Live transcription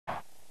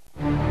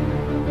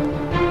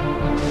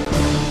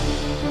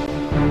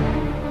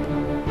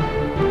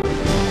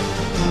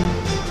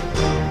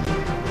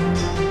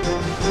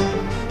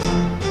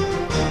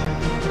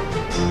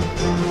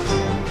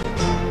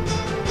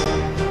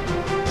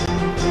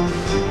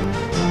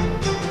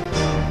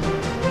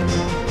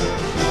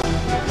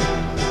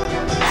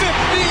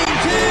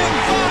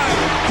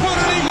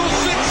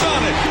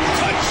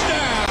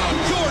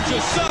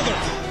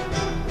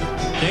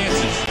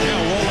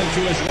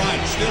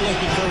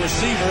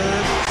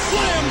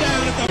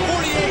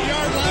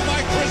48-yard line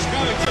by Chris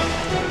Covington.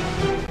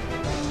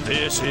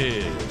 This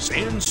is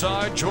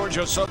Inside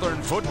Georgia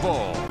Southern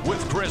Football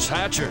with Chris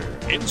Hatcher.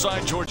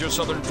 Inside Georgia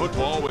Southern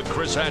Football with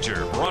Chris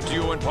Hatcher, brought to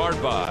you in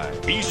part by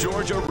East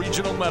Georgia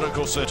Regional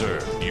Medical Center.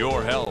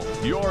 Your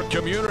health, your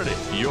community,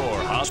 your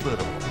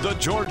hospital. The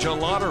Georgia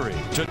Lottery.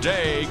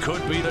 Today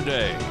could be the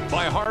day.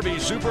 By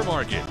Harvey's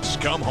Supermarkets.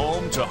 Come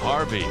home to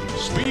Harvey's.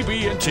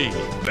 BB&T.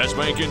 Best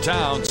bank in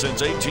town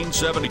since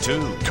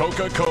 1872.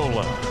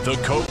 Coca-Cola. The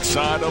Coke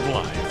side of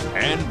life.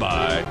 And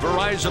by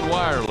Verizon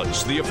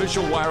Wireless, the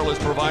official wireless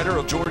provider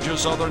of Georgia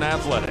Southern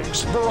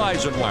Athletics.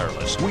 Verizon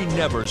Wireless. We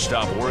never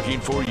stop working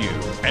for you.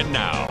 And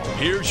now,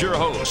 here's your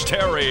host,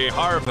 Terry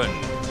Harvin.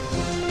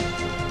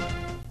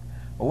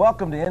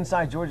 Welcome to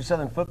Inside Georgia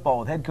Southern Football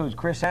with head coach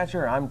Chris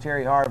Hatcher. I'm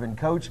Terry Harvin.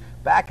 Coach,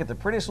 back at the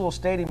prettiest little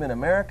stadium in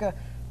America,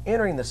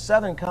 entering the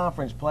Southern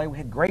Conference play. We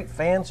had great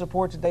fan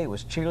support today. It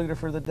was cheerleader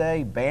for the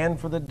day, band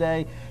for the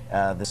day.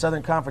 The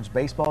Southern Conference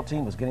baseball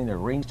team was getting their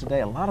rings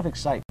today. A lot of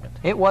excitement.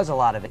 It was a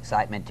lot of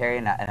excitement, Terry,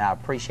 and I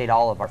appreciate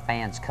all of our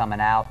fans coming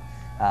out,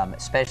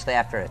 especially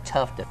after a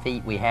tough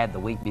defeat we had the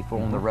week before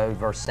on the road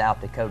versus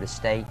South Dakota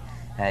State.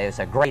 It was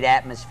a great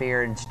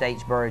atmosphere in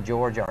Statesboro,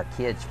 Georgia. Our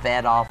kids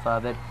fed off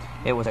of it.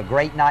 It was a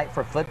great night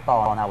for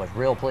football, and I was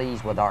real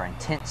pleased with our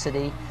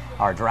intensity,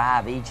 our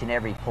drive each and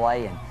every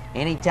play. And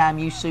anytime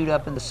you suit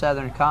up in the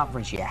Southern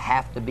Conference, you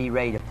have to be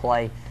ready to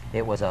play.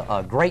 It was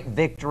a great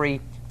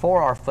victory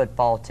for our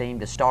football team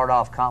to start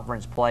off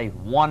conference play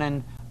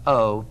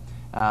 1-0.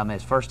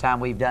 It's the first time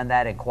we've done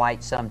that in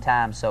quite some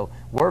time, so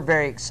we're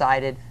very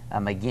excited.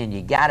 Again,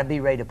 you got to be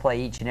ready to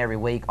play each and every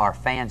week. Our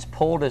fans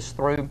pulled us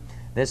through.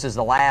 This is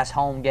the last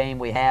home game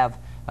we have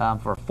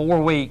for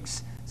 4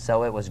 weeks,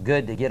 so it was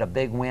good to get a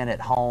big win at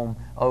home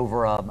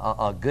over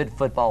a good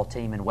football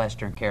team in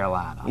Western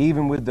Carolina.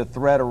 Even with the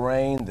threat of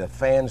rain, the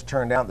fans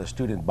turned out, the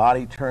student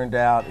body turned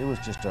out. It was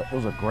just it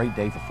was a great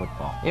day for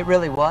football. It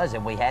really was,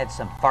 and we had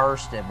some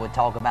first that we'll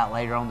talk about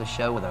later on the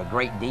show with a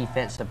great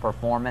defensive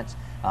performance,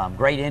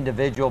 great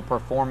individual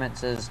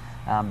performances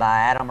by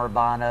Adam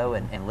Urbano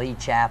and Lee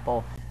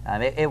Chappell.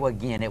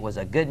 Again, it was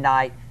a good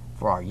night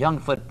for our young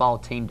football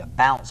team to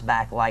bounce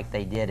back like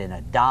they did in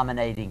a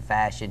dominating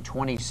fashion,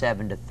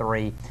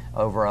 27-3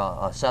 over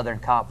a Southern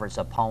Conference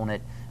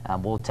opponent.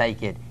 We'll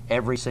take it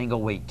every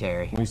single week,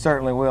 Terry. We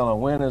certainly will. A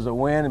win is a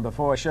win. And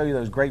before I show you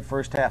those great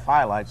first half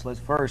highlights, let's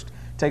first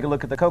take a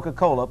look at the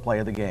Coca-Cola play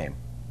of the game.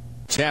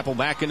 Chappell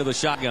back into the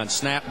shotgun,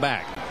 snap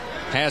back.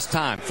 Has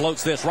time,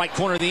 floats this, right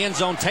corner of the end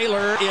zone.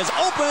 Taylor is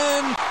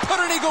open, put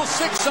an Eagle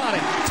 6 on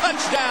it.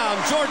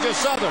 Touchdown, Georgia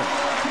Southern.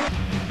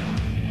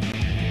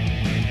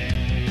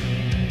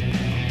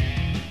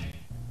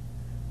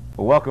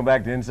 Well, welcome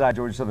back to Inside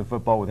Georgia Southern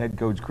Football with head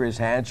coach Chris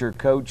Hatcher.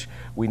 Coach,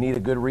 we need a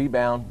good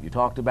rebound. You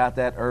talked about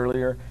that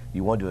earlier.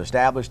 You want to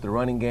establish the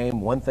running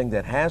game. One thing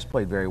that has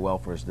played very well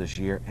for us this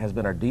year has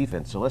been our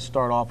defense. So let's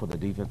start off with a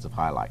defensive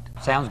highlight.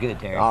 Sounds good,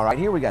 Terry. All right,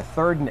 here we got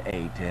 3rd and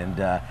 8, and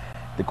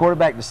the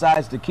quarterback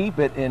decides to keep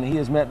it, and he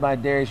is met by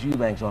Darius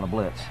Eubanks on a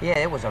blitz. Yeah,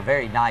 it was a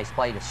very nice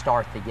play to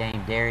start the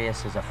game.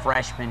 Darius is a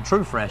freshman,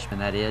 true freshman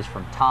that is,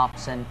 from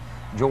Thompson,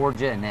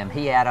 Georgia, and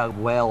he had a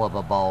well of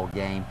a ball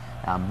game.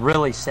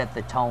 Really set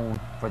the tone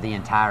for the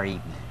entire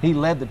evening. He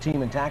led the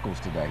team in tackles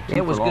today.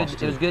 It was good.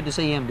 It was good to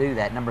see him do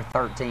that. Number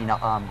 13,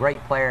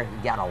 great player.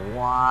 He got a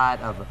lot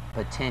of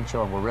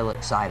potential, and we're really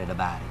excited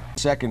about him.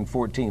 2nd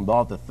 14,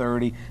 ball at the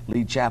 30.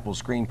 Lee Chappell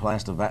screen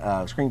pass to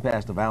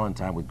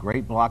Valentine with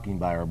great blocking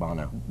by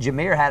Urbano.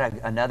 Jameer had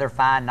another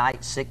fine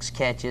night, 6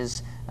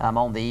 catches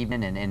on the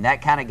evening, and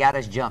that kind of got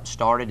us jump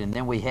started. And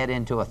then we head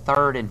into a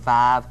 3rd and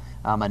 5.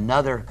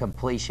 Another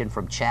completion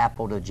from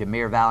Chappell to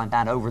Jameer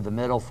Valentine over the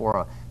middle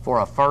for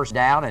a first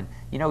down. And,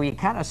 you know, you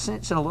kind of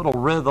sensing a little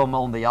rhythm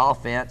on the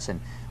offense, and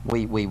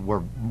we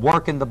were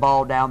working the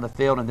ball down the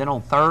field. And then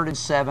on 3rd and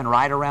 7,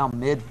 right around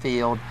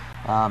midfield,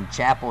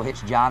 Chappell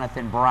hits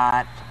Jonathan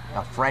Bryant,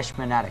 a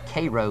freshman out of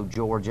Cairo,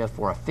 Georgia,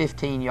 for a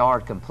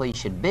 15-yard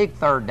completion. Big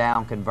 3rd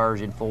down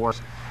conversion for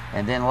us.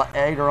 And then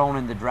later on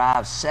in the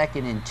drive,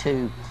 2nd and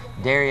 2,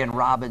 Darian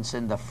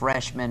Robinson, the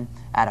freshman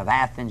out of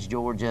Athens,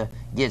 Georgia,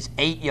 gets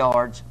 8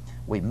 yards.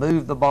 We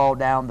move the ball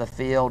down the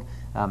field.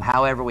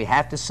 However, we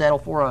have to settle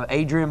for an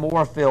Adrian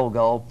Moore field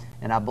goal.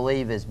 And I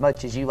believe, as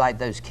much as you like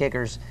those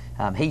kickers,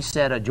 he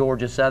set a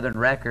Georgia Southern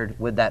record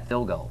with that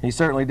field goal. He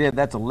certainly did.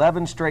 That's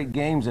 11 straight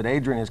games that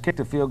Adrian has kicked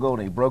a field goal,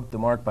 and he broke the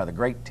mark by the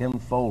great Tim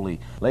Foley.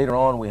 Later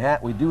on, we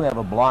do have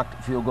a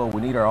blocked field goal.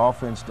 We need our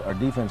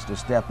defense to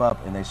step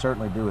up, and they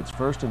certainly do. It's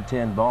 1st and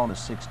 10, ball to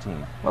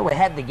 16. Well, we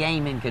had the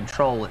game in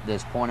control at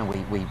this point, and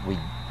we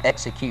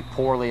execute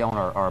poorly on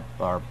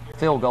our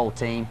field goal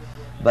team.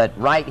 But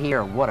right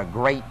here, what a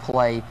great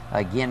play,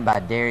 again, by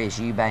Darius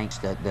Eubanks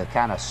to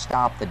kind of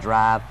stop the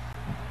drive.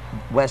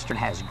 Western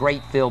has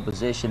great field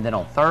position. Then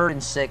on 3rd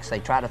and 6, they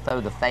try to throw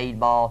the fade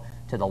ball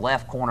to the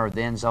left corner of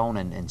the end zone,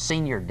 and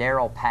senior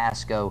Darryl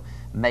Pasco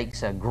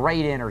makes a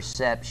great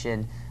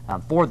interception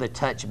for the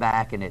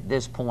touchback. And at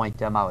this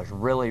point, I was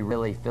really,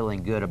 really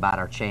feeling good about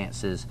our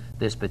chances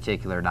this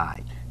particular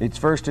night. It's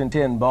 1st and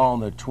 10, ball on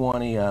the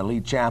 20.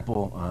 Lee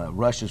Chapel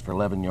rushes for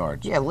 11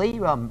 yards. Yeah, Lee,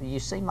 you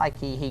seem like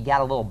he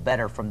got a little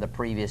better from the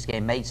previous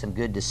game, made some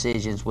good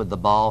decisions with the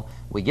ball.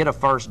 We get a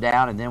first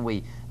down, and then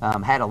we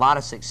had a lot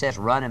of success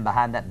running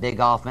behind that big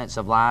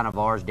offensive line of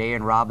ours.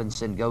 Darren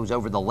Robinson goes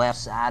over the left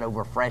side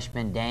over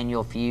freshman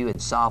Daniel Few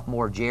and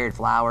sophomore Jared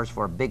Flowers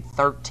for a big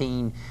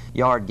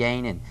 13-yard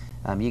gain.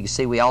 And you can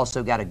see we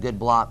also got a good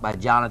block by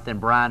Jonathan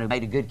Bryan, who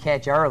made a good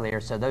catch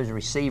earlier, so those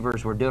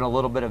receivers were doing a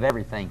little bit of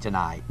everything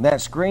tonight.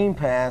 That screen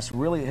pass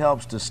really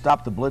helps to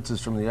stop the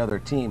blitzes from the other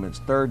team. It's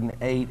 3rd and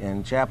 8,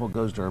 and Chapel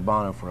goes to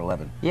Urbano for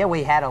 11. Yeah,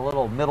 we had a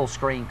little middle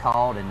screen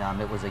called,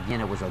 and it was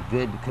a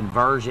good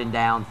conversion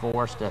down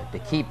for us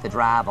to keep the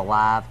drive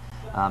alive.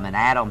 And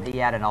Adam, he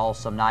had an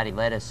awesome night. He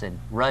led us in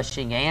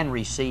rushing and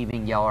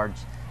receiving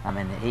yards. I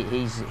mean,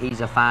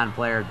 he's a fine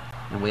player,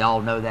 and we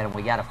all know that, and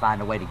we got to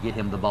find a way to get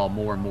him the ball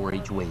more and more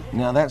each week.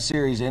 Now, that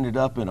series ended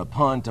up in a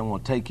punt. I'm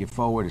going to take you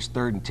forward. It's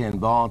 3rd and 10,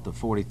 ball at the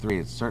 43.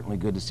 It's certainly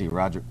good to see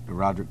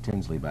Roderick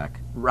Tinsley back.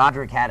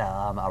 Roderick had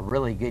a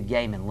really good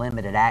game in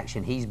limited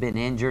action. He's been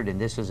injured,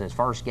 and this was his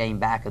first game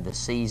back of the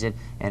season,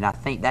 and I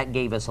think that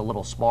gave us a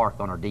little spark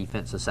on our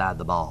defensive side of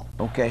the ball.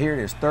 Okay, here it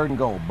is, 3rd and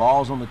goal.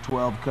 Ball's on the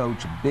 12,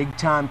 Coach.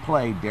 Big-time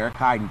play. Derek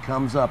Hayden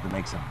comes up and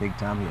makes a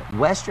big-time hit.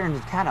 Western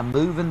is kind of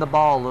moving the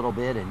ball a little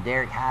bit, and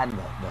Derek Hayden,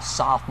 the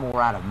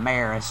sophomore out of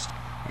Marist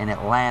in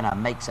Atlanta,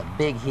 makes a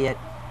big hit.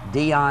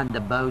 Dion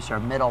DeBose, our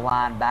middle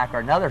linebacker,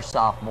 another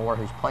sophomore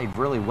who's played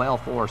really well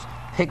for us,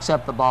 picks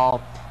up the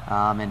ball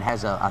and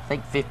has, I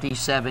think,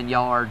 57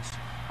 yards.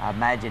 I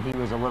imagine he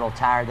was a little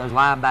tired. Those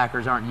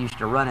linebackers aren't used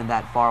to running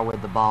that far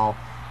with the ball.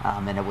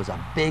 And it was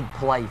a big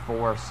play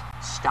for us.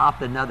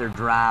 Stopped another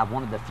drive,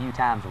 one of the few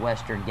times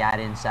Western got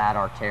inside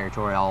our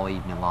territory all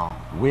evening long.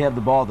 We have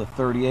the ball at the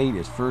 38.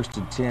 It's 1st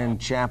and 10.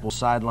 Chapel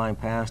sideline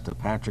pass to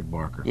Patrick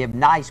Barker. Yeah,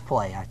 nice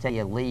play. I tell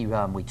you, Lee,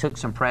 we took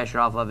some pressure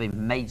off of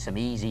him, made some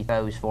easy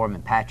throws for him,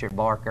 and Patrick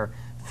Barker,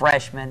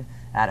 freshman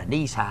out of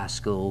Nice High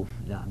School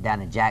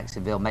down in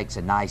Jacksonville, makes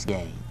a nice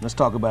game. Let's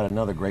talk about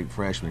another great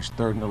freshman. It's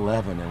 3rd and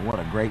 11, and what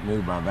a great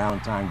move by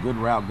Valentine. Good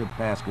route, good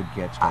pass, good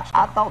catch,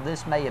 touchdown. I thought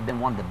this may have been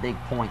one of the big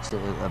points,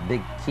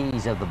 big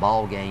keys of the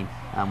ball game.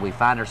 We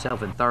find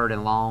ourselves in 3rd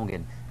and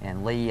long,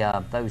 and Lee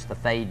throws the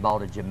fade ball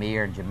to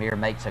Jameer, and Jameer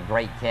makes a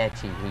great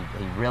catch. He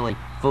really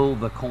fooled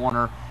the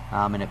corner,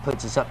 and it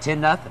puts us up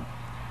 10-0.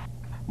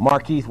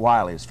 Markeith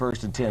Wiley is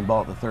 1st and 10,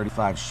 ball at the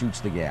 35,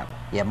 shoots the gap.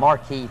 Yeah,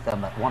 Markeith,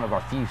 one of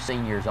our few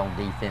seniors on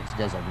defense,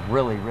 does a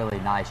really, really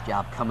nice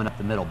job coming up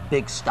the middle.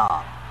 Big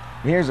stop.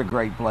 Here's a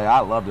great play. I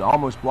loved it.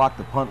 Almost blocked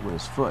the punt with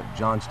his foot.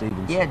 John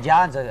Stevenson. Yeah,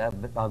 John's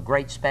a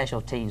great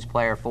special teams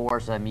player for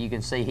us. You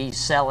can see he's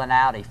selling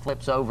out. He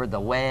flips over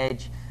the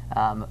wedge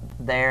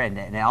there,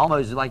 and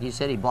almost, like you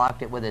said, he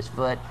blocked it with his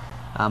foot.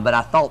 But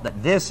I thought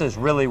that this is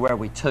really where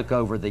we took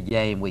over the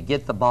game. We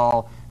get the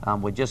ball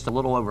with just a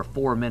little over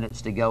 4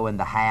 minutes to go in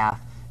the half,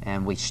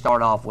 and we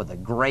start off with a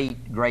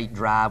great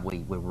drive. We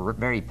were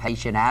very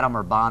patient. Adam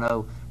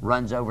Urbano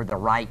runs over the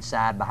right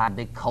side behind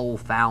big Cole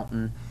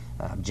Fountain,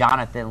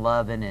 Jonathan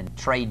Lovin, and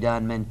Trey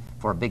Dunman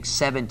for a big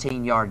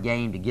 17-yard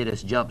gain to get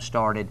us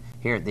jump-started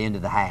here at the end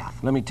of the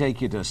half. Let me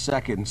take you to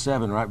 2nd and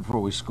 7 right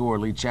before we score.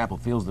 Lee Chapel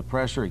feels the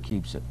pressure. He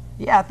keeps it.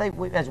 Yeah, I think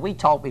as we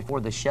talked before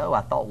the show,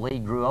 I thought Lee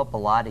grew up a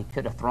lot. He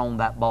could have thrown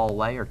that ball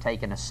away or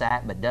taken a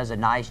sack, but does a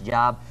nice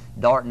job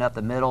darting up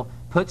the middle,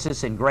 puts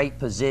us in great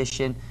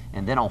position,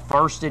 and then on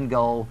 1st and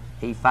goal,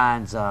 he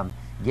finds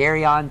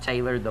Garyon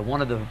Taylor,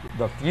 one of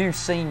the few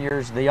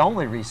seniors, the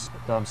only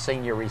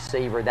senior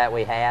receiver that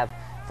we have,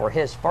 for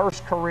his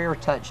first career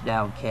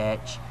touchdown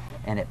catch,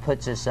 and it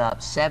puts us up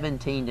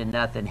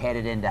 17-0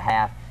 headed into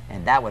half,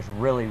 and that was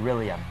really,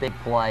 really a big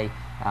play.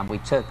 We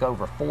took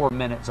over 4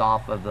 minutes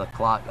off of the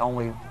clock,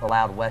 only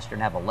allowed Western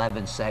to have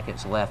 11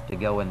 seconds left to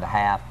go in the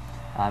half.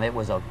 It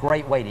was a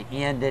great way to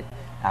end it.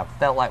 I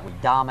felt like we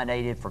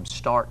dominated from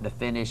start to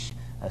finish,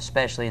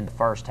 especially in the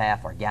first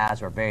half. Our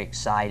guys were very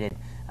excited,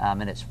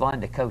 and it's fun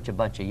to coach a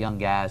bunch of young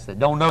guys that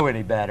don't know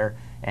any better,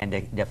 and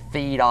to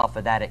feed off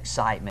of that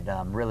excitement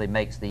really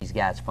makes these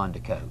guys fun to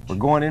coach. We're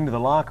going into the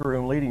locker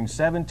room leading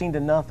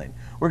 17-0.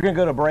 We're going to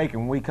go to break,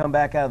 and when we come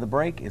back out of the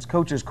break, it's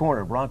Coach's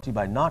Corner, brought to you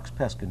by Knox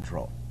Pest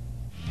Control.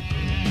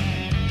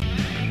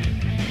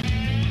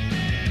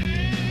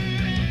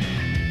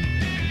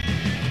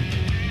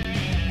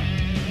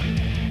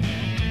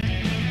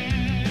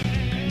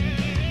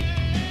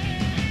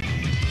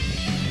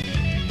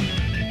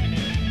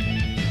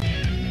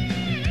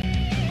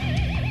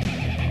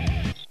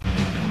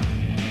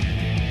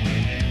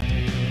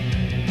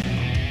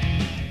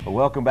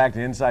 Welcome back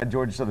to Inside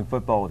Georgia Southern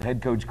Football with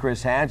head coach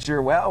Chris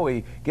Hatcher. Well,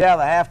 we get out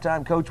of the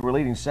halftime, Coach. We're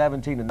leading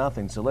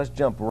 17-0, so let's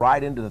jump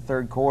right into the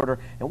third quarter.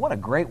 And what a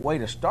great way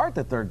to start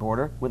the third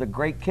quarter with a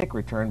great kick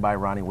return by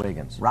Ronnie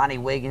Wiggins. Ronnie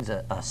Wiggins,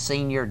 a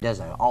senior, does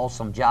an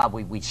awesome job.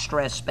 We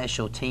stress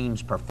special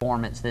teams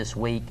performance this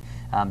week.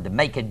 to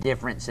make a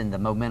difference in the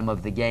momentum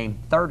of the game.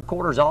 Third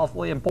quarter is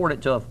awfully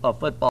important to a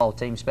football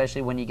team,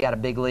 especially when you got a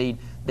big lead.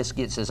 This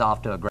gets us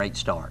off to a great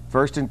start.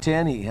 1st and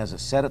 10, he has it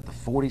set at the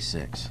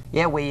 46.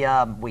 Yeah,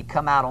 we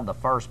come out on the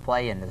first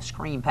play, and the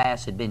screen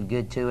pass had been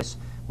good to us.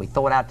 We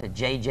throw it out to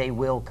J.J.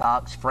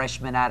 Wilcox,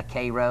 freshman out of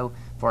Cairo,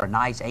 for a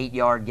nice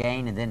 8-yard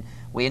gain, and then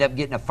we end up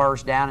getting a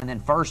first down. And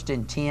then 1st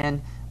and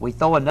 10, we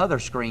throw another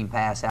screen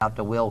pass out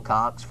to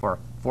Wilcox for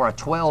a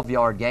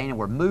 12-yard gain, and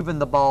we're moving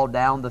the ball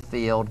down the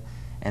field.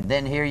 And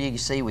then here you can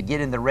see we get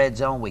in the red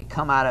zone, we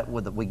come out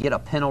we get a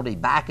penalty,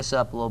 back us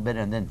up a little bit,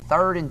 and then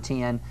 3rd and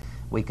 10,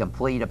 we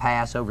complete a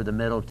pass over the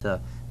middle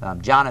to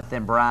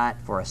Jonathan Bryant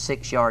for a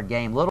 6-yard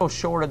gain, little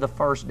short of the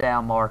first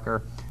down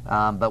marker,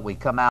 but we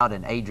come out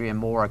and Adrian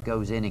Moore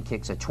goes in and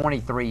kicks a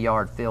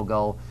 23-yard field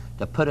goal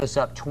to put us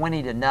up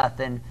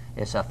 20-0.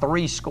 It's a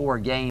 3-score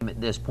game at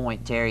this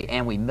point, Terry,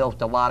 and we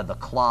milked a lot of the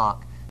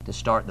clock to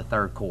start the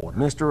third quarter.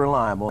 Mr.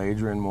 Reliable,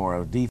 Adrian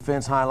Moore.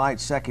 Defense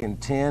highlights, 2nd and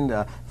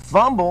 10.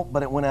 Fumble,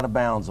 but it went out of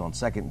bounds on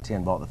 2nd and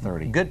 10, ball at the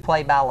 30. Good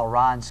play by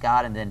LaRon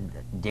Scott, and then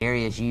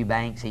Darius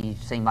Eubanks. He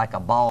seemed like a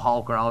ball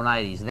hawker all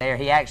night. He's there.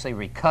 He actually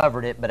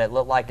recovered it, but it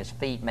looked like his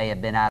feet may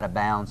have been out of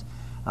bounds.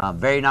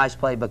 Very nice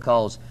play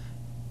because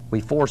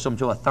we force them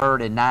to a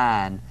 3rd and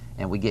 9,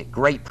 and we get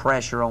great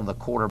pressure on the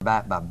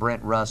quarterback by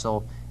Brent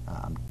Russell,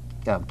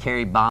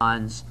 Kerry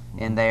Bonds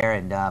in there,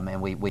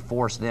 and we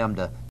force them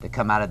to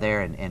come out of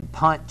there and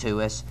punt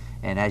to us.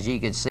 And as you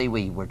can see,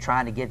 we're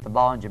trying to get the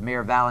ball in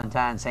Jameer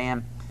Valentine's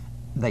hand.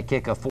 They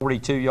kick a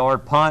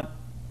 42-yard punt.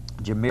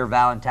 Jameer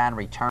Valentine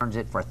returns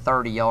it for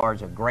 30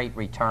 yards, a great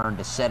return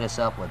to set us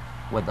up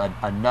with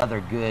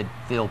another good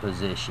field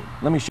position.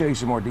 Let me show you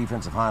some more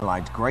defensive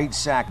highlights. Great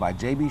sack by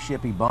J.B.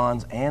 Shippey,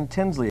 Bonds, and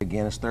Tinsley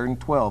again. It's 3rd and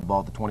 12, ball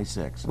at the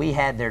 26. We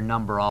had their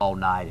number all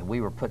night, and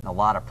we were putting a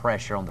lot of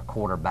pressure on the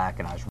quarterback,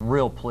 and I was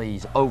real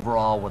pleased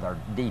overall with our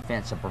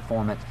defensive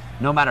performance.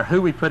 No matter who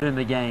we put in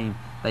the game,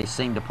 they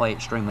seem to play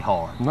extremely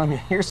hard.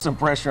 Here's some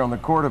pressure on the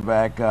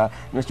quarterback.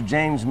 Mr.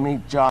 James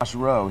Meek, Josh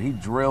Rowe. He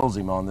drills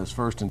him on this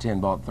 1st and 10,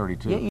 ball at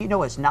 32. Yeah, you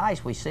know, it's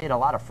nice. We see it a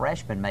lot of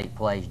freshmen make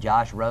plays.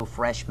 Josh Rowe,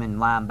 freshman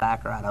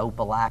linebacker out of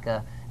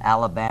Opelika,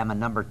 Alabama,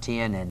 number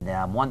 10.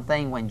 And one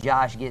thing, when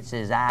Josh gets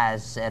his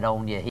eyes set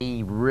on you,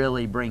 he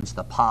really brings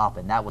the pop,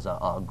 and that was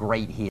a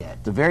great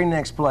hit. The very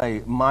next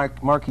play,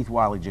 Markeith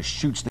Wiley just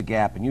shoots the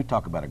gap, and you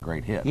talk about a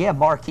great hit. Yeah,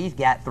 Markeith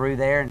got through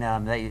there,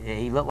 and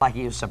he looked like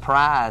he was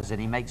surprised, and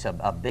he makes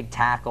a big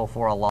tackle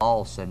for a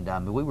loss,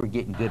 and we were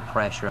getting good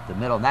pressure up the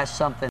middle. And that's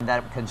something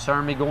that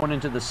concerned me going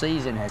into the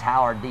season, is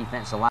how our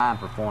defensive line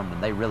performed,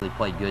 and they really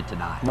played good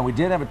tonight. Now, we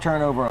did have a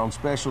turnover on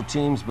special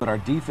teams, but our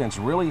defense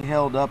really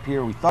held up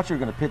here. We thought you were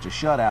going to pitch a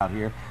shutout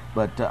here,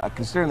 but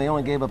considering they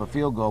only gave up a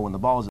field goal when the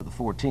ball was at the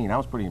 14, I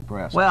was pretty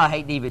impressed. Well, I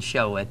hate to even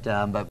show it,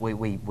 but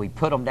we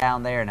put them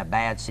down there in a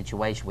bad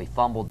situation. We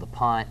fumbled the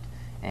punt,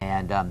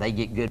 and they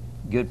get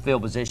good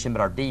field position,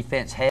 but our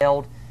defense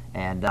held,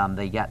 and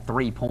they got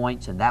 3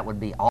 points, and that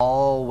would be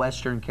all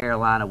Western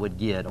Carolina would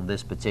get on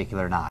this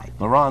particular night.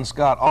 LaRon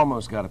Scott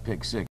almost got a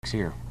pick 6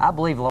 here. I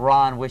believe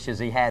LaRon wishes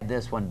he had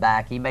this one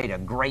back. He made a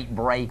great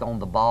break on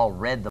the ball,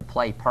 read the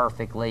play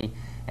perfectly,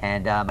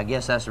 and I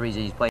guess that's the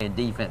reason he's playing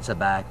defensive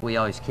back. We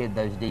always kid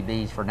those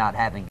DBs for not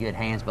having good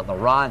hands, but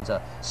LaRon's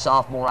a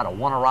sophomore out of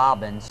Warner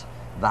Robins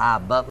via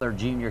Butler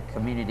Junior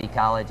Community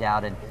College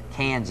out in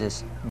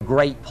Kansas.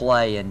 Great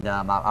play, and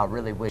I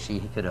really wish he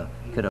could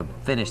have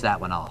finished that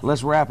one off.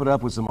 Let's wrap it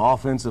up with some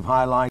offensive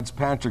highlights.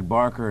 Patrick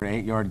Barker,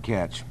 an 8-yard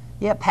catch.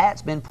 Yeah,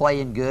 Pat's been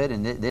playing good,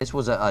 and this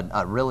was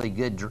a really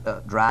good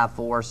drive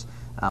for us.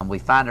 We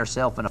find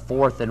ourselves in a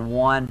 4th and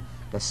 1.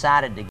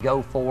 Decided to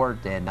go for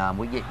it, and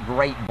we get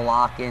great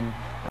blocking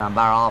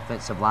by our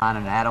offensive line,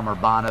 and Adam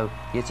Urbano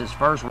gets his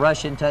first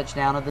rushing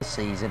touchdown of the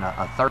season,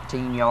 a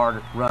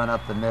 13-yard run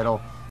up the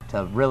middle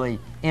to really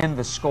end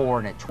the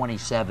scoring at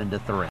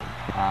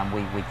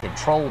 27-3. We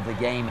controlled the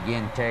game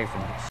again, Terry,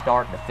 from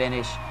start to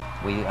finish.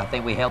 I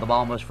think we held the ball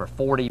almost for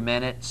 40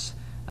 minutes.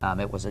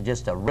 It was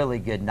just a really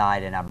good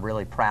night, and I'm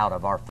really proud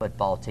of our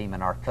football team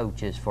and our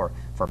coaches for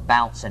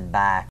bouncing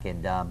back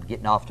and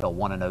getting off to a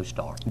 1-0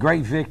 start.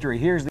 Great victory.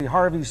 Here's the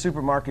Harvey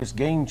Supermarket's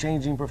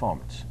game-changing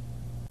performance.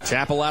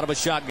 Chapel out of a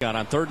shotgun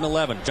on 3rd and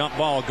 11. Jump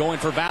ball going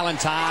for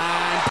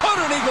Valentine. Put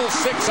an Eagle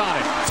 6 on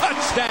it.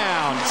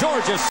 Touchdown,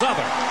 Georgia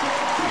Southern.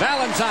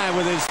 Valentine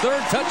with his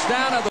 3rd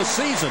touchdown of the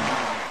season.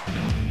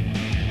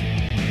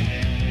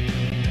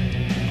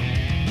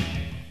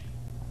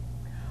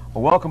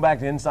 Well, welcome back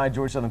to Inside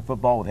Georgia Southern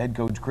Football with head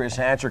coach Chris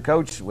Hatcher.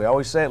 Coach, we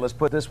always say it, let's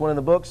put this one in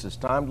the books. It's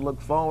time to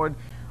look forward.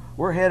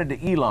 We're headed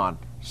to Elon,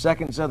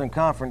 2nd Southern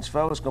Conference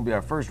foe. It's going to be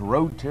our first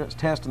road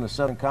test in the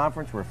Southern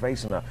Conference. We're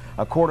facing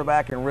a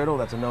quarterback in Riddle.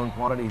 That's a known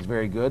quantity. He's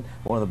very good.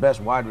 One of the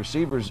best wide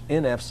receivers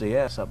in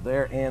FCS up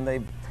there, and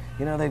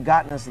they've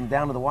gotten us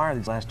down to the wire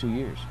these last 2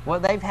 years.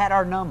 Well, they've had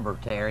our number,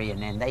 Terry,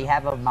 and they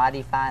have a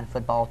mighty fine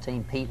football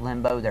team. Pete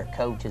Limbo, their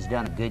coach, has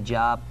done a good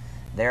job.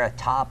 They're a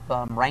top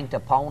ranked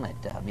opponent.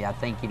 I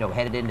think,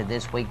 headed into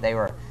this week, they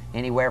were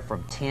anywhere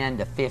from 10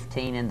 to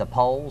 15 in the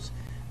polls.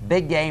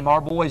 big game.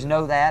 Our boys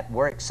know that.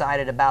 We're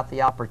excited about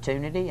the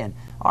opportunity, and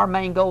our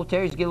main goal,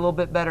 Terry, is to get a little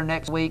bit better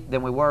next week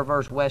than we were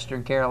versus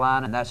Western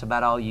Carolina, and that's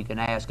about all you can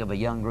ask of a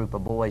young group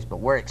of boys. But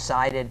we're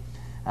excited.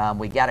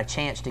 We got a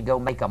chance to go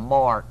make a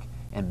mark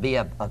and be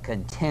a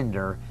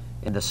contender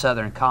in the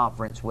Southern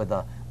Conference with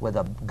a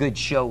good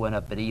showing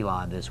up at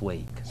Elon this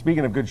week.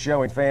 Speaking of good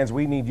showing, fans,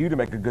 we need you to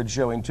make a good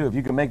showing too. If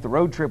you can make the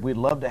road trip, we'd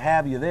love to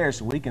have you there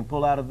so we can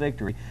pull out a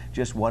victory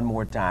just one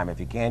more time. If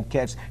you can't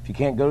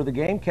go to the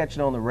game, catch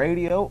it on the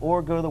radio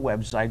or go to the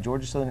website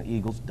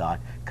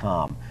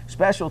GeorgiaSouthernEagles.com.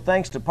 Special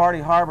thanks to Party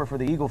Harbor for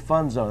the Eagle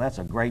Fun Zone. That's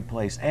a great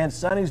place. And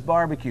Sonny's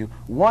Barbecue.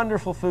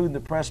 Wonderful food in the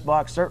press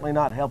box, certainly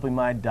not helping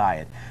my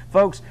diet.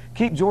 Folks,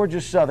 keep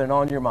Georgia Southern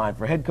on your mind.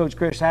 For head coach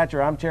Chris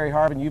Hatcher, I'm Terry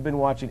Harvin. You've been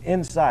watching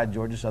Inside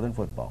Georgia Southern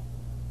Football.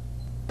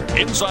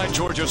 Inside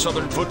Georgia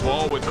Southern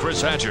Football with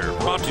Chris Hatcher,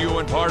 brought to you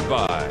in part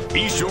by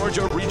East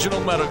Georgia Regional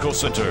Medical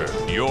Center.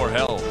 Your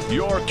health,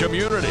 your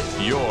community,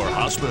 your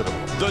hospital.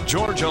 The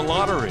Georgia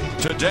Lottery.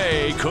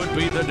 Today could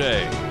be the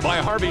day. By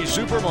Harvey's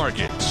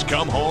Supermarkets.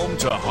 Come home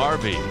to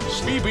Harvey's.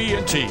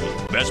 BB&T.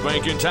 Best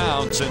bank in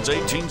town since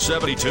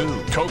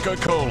 1872.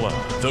 Coca-Cola.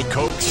 The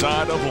Coke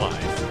side of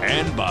life.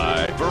 And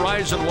by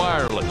Verizon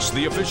Wireless,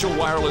 the official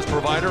wireless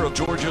provider of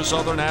Georgia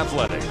Southern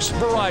Athletics.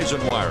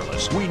 Verizon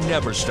Wireless. We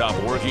never stop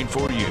working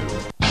for you.